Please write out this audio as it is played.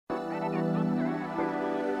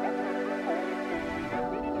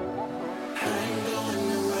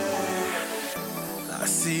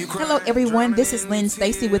Hello, everyone. This is Lynn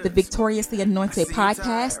Stacy with the Victoriously Anointed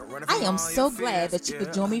podcast. I am so glad that you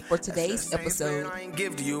could join me for today's episode.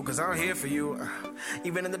 Get ready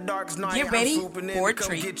for a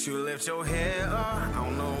treat. I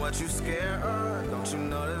don't know what you scared of. Don't you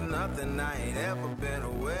know there's nothing I ain't ever been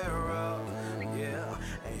aware of. Yeah,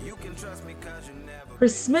 and you can trust me 'cause you never.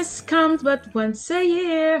 Christmas comes but once a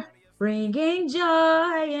year, bringing joy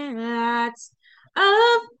and lots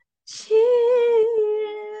of cheer.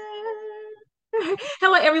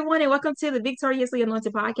 Hello, everyone, and welcome to the Victoriously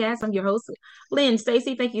Anointed podcast. I'm your host, Lynn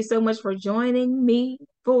Stacy. Thank you so much for joining me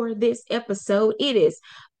for this episode. It is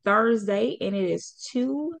Thursday, and it is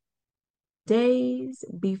 2 days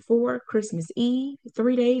before Christmas Eve,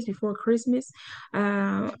 3 days before Christmas.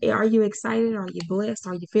 Are you excited? Are you blessed?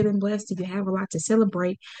 Are you feeling blessed? Do you have a lot to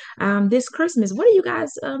celebrate this Christmas? What are you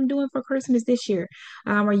guys doing for Christmas this year?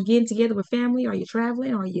 Are you getting together with family? Are you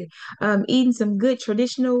traveling? Are you eating some good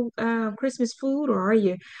traditional Christmas food? Or are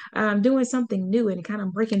you doing something new and kind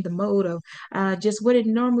of breaking the mode of just what it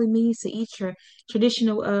normally means to eat your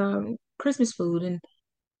traditional Christmas food? And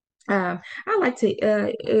I like to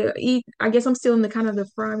eat. I guess I'm still in the kind of the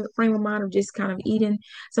frame of mind of just kind of eating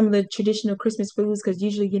some of the traditional Christmas foods because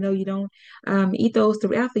usually, you don't eat those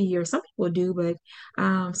throughout the year. Some people do, but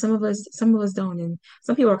some of us don't, and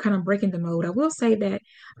some people are kind of breaking the mode. I will say that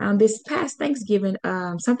this past Thanksgiving,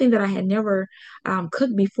 something that I had never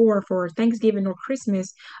cooked before for Thanksgiving or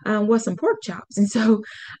Christmas was some pork chops, and so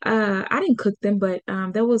I didn't cook them, but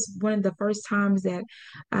that was one of the first times that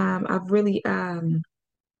I've really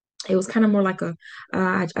it was kind of more like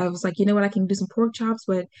I was like, you know what, I can do some pork chops,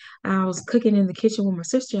 but I was cooking in the kitchen with my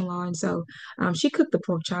sister-in-law, and so she cooked the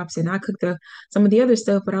pork chops and I cooked some of the other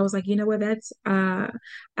stuff. But I was like, you know what, that's when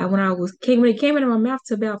it came into my mouth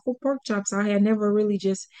to about four pork chops, I had never really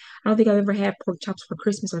I don't think I've ever had pork chops for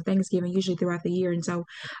Christmas or Thanksgiving, usually throughout the year. And so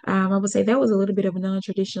I would say that was a little bit of a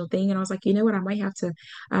non-traditional thing, and I was like, you know what, I might have to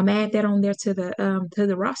add that on there to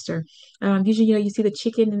the roster. Usually, you see the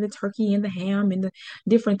chicken and the turkey and the ham and the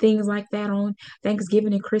different things like that on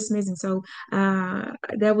Thanksgiving and Christmas. And so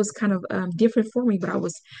that was kind of different for me, but I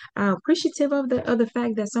was appreciative of the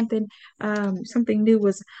fact that something new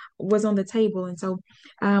was on the table. And so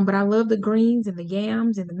but I love the greens and the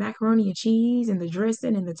yams and the macaroni and cheese and the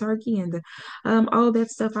dressing and the turkey and the all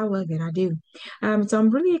that stuff. I love it. I do. So I'm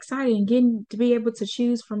really excited and getting to be able to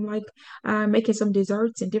choose from like making some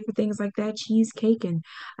desserts and different things like that, cheesecake. And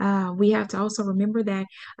we have to also remember that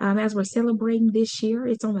as we're celebrating this year,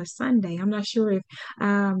 it's on a Sunday. I'm not sure if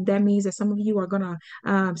that means that some of you are going to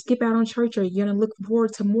skip out on church, or you're going to look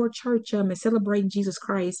forward to more church and celebrating Jesus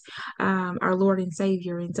Christ, our Lord and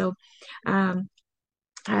Savior. And so um,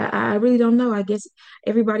 I really don't know. I guess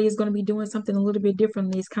everybody is going to be doing something a little bit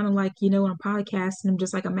differently. It's kind of like, on a podcast, and I'm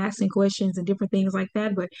just like I'm asking questions and different things like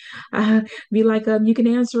that. But be like, you can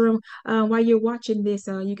answer them while you're watching this.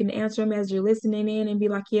 You can answer them as you're listening in, and be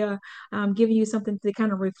like, yeah, giving you something to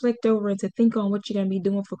kind of reflect over and to think on what you're going to be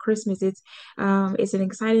doing for Christmas. It's an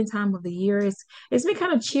exciting time of the year. It's been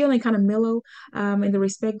kind of chill and kind of mellow in the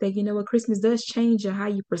respect that what Christmas does change how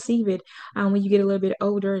you perceive it when you get a little bit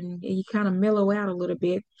older and you kind of mellow out a little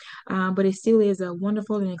bit. But it still is a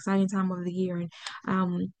wonderful and exciting time of the year.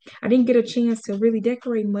 And I didn't get a chance to really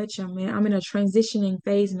decorate much. I'm in a transitioning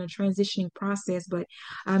phase and a transitioning process, but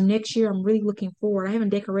next year I'm really looking forward. I haven't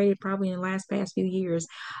decorated probably in the past few years,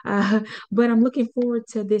 but I'm looking forward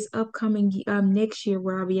to this upcoming next year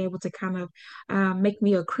where I'll be able to kind of make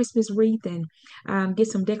me a Christmas wreath and get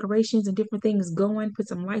some decorations and different things going, put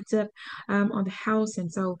some lights up on the house.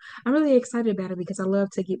 And so I'm really excited about it because I love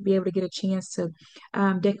to be able to get a chance to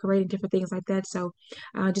decorate and different things like that. So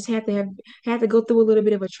just had to go through a little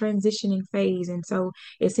bit of a transitioning phase. And so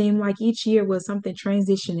it seemed like each year was something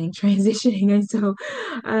transitioning. And so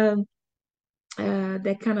um,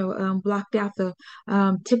 that kind of blocked out the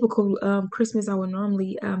typical Christmas I would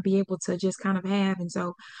normally be able to just kind of have. And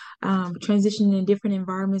so transitioning in different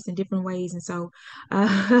environments in different ways. And so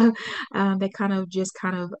that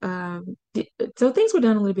so things were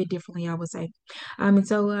done a little bit differently, I would say. And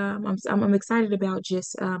so I'm excited about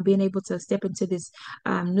just being able to step into this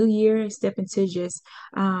new year, step into just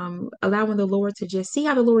allowing the Lord to just see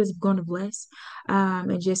how the Lord is going to bless,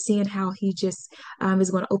 and just seeing how He just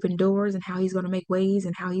is going to open doors and how He's going to make ways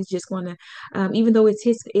and how He's just going to, even though it's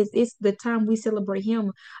the time we celebrate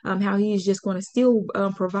Him, how He is just going to still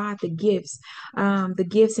provide the gifts and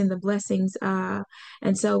the blessings,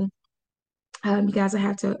 and so. You guys, I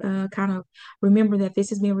have to kind of remember that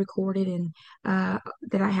this is being recorded, and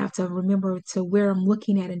that I have to remember to where I'm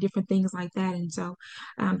looking at and different things like that. And so,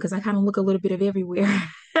 because I kind of look a little bit of everywhere.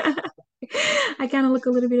 I kind of look a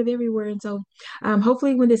little bit of everywhere. And so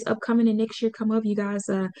hopefully when this upcoming and next year come up, you guys,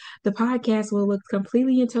 the podcast will look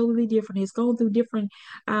completely and totally different. It's going through different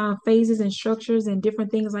phases and structures and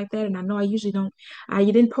different things like that. And I know I usually don't,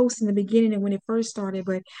 you didn't post in the beginning and when it first started,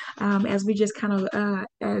 but as we just kind of,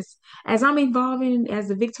 as I'm evolving, as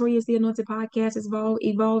the Victorious the Anointed podcast is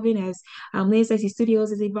evolving, as Lynn Stacy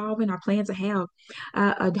Studios is evolving, I plan to have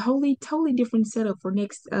a wholly, totally different setup for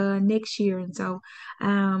next year. And so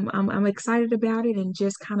I'm excited about it and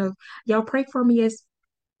just kind of y'all pray for me as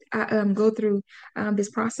I go through this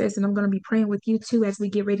process, and I'm going to be praying with you too as we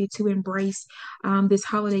get ready to embrace this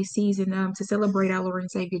holiday season to celebrate our Lord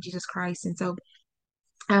and Savior Jesus Christ. And so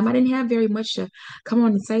I didn't have very much to come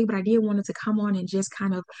on and say, but I did wanted to come on and just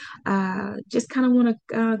kind of want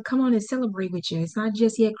to come on and celebrate with you. It's not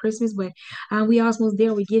just yet Christmas, but we almost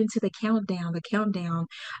there. We get into the countdown,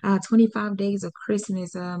 25 days of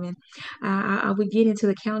Christmas, and we get into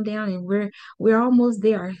the countdown, and we're almost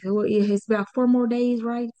there. It's about 4 more days,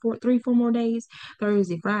 right? 4 more days.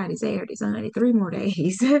 Thursday, Friday, Saturday, Sunday, 3 more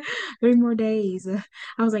days, 3 more days.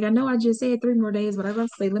 I was like, I know I just said 3 more days, but I was going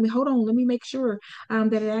to say, let me hold on, let me make sure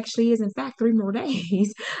that it actually is in fact 3 more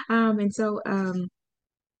days. And so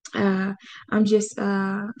uh I'm just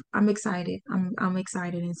I'm excited. I'm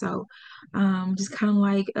excited. And so just kind of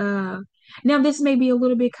like now this may be a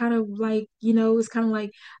little bit kind of like, it's kind of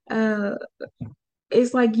like uh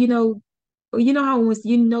it's like, you know how once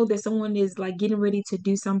you know that someone is like getting ready to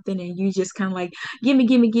do something and you just kind of like give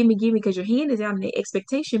me because your hand is out in the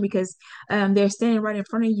expectation because they're standing right in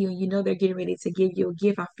front of you and you know they're getting ready to give you a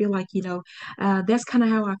gift. I feel like that's kind of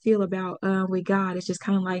how I feel about with God. It's just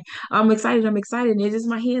kind of like I'm excited, and it's just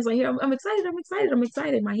my hands like here. I'm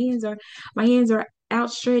excited. My hands are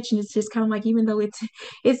outstretched, and it's just kind of like even though it's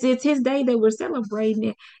His day that we're celebrating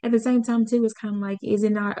it, at the same time too, it's kind of like, is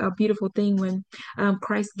it not a beautiful thing when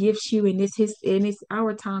Christ gives you, and it's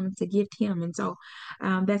our time to gift Him. And so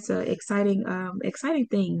that's a exciting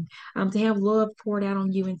thing to have love poured out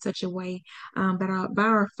on you in such a way by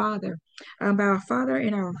our Father and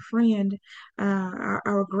our friend,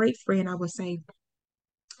 our great friend, I would say.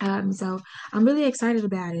 So I'm really excited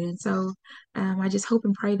about it. And so I just hope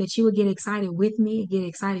and pray that you will get excited with me, get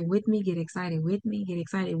excited with me, get excited with me, get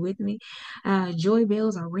excited with me. Joy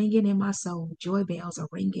bells are ringing in my soul. Joy bells are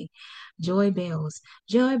ringing. Joy bells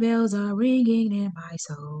are ringing in my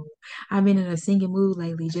soul. I've been in a singing mood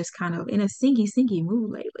lately, just kind of in a singy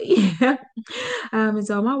mood lately. And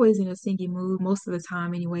so I'm always in a singing mood most of the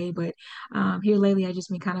time anyway. But here lately, I just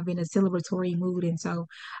been kind of in a celebratory mood. And so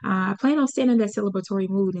I plan on staying in that celebratory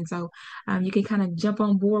mood. And so you can kind of jump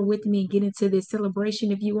on board with me and get into this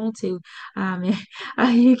celebration if you want to.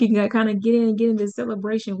 You can kind of get in this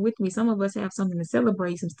celebration with me. Some of us have something to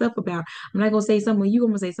celebrate, some stuff about. I'm not going to say some of you,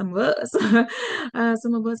 I'm going to say some of us.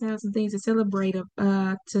 Some of us have some things to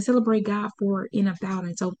celebrate God for in about.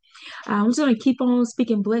 And so I'm just going to keep on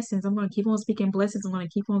speaking blessings. I'm going to keep on speaking blessings. I'm going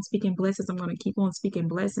to keep on speaking blessings. I'm going to keep on speaking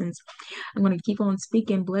blessings. I'm going to keep on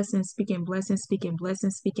speaking blessings, speaking blessings, speaking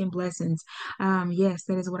blessings, speaking blessings. Yes,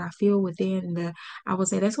 that is what I feel I would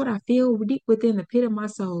say that's what I feel deep within the pit of my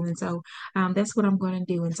soul. And so that's what I'm going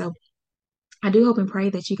to do. And so I do hope and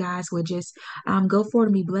pray that you guys would just go forward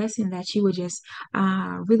and be blessed, and that you would just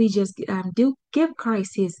really just do give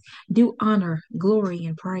Christ His due honor, glory,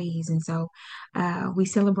 and praise. And so we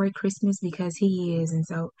celebrate Christmas because He is. And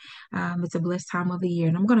so it's a blessed time of the year.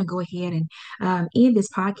 And I'm going to go ahead and end this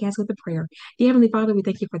podcast with a prayer. Dear Heavenly Father, we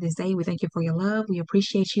thank you for this day. We thank you for your love. We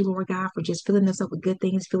appreciate you, Lord God, for just filling us up with good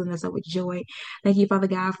things, filling us up with joy. Thank you, Father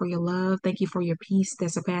God, for your love. Thank you for your peace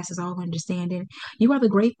that surpasses all understanding. You are the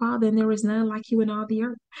great Father, and there is none like you in all the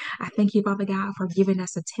earth. I thank you, Father God, for giving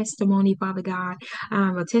us a testimony, Father God,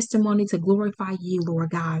 a testimony to glorify you, Lord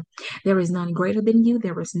God. There is none greater than you.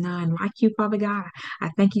 There is none like you, Father God. I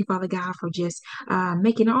thank you, Father God, for just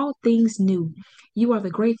making all things new. You are the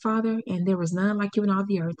great Father, and there is none like you in all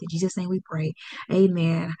the earth. In Jesus' name we pray.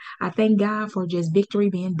 Amen. I thank God for just victory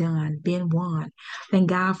being done, being won. Thank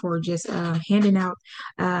God for just handing out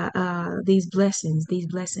these blessings,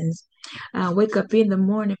 wake up in the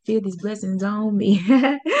morning, feel these blessings on me.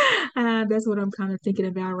 That's what I'm kind of thinking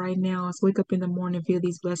about right now, is wake up in the morning, feel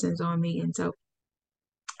these blessings on me. And so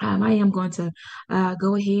I am going to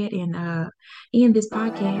go ahead and end this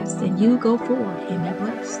podcast, and you go forward and be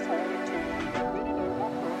blessed.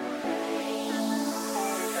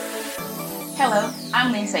 Hello,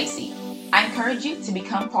 I'm Lynn Stacy. I encourage you to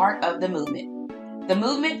become part of the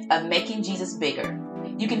movement of Making Jesus Bigger.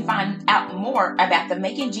 You can find out more about the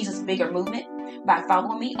Making Jesus Bigger movement by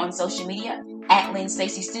following me on social media at Lynn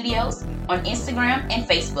Stacy Studios on Instagram and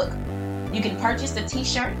Facebook. You can purchase the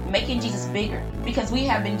t-shirt, Making Jesus Bigger, because we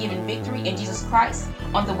have been given victory in Jesus Christ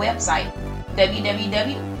on the website,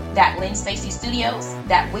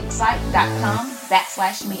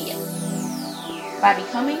 www.lynnstacystudios.wixsite.com/media. By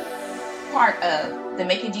becoming part of the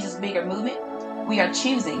Making Jesus Bigger movement, we are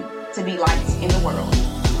choosing to be lights in the world.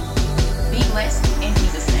 Be blessed in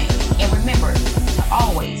Jesus' name. And remember to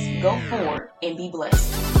always go forward and be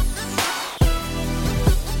blessed.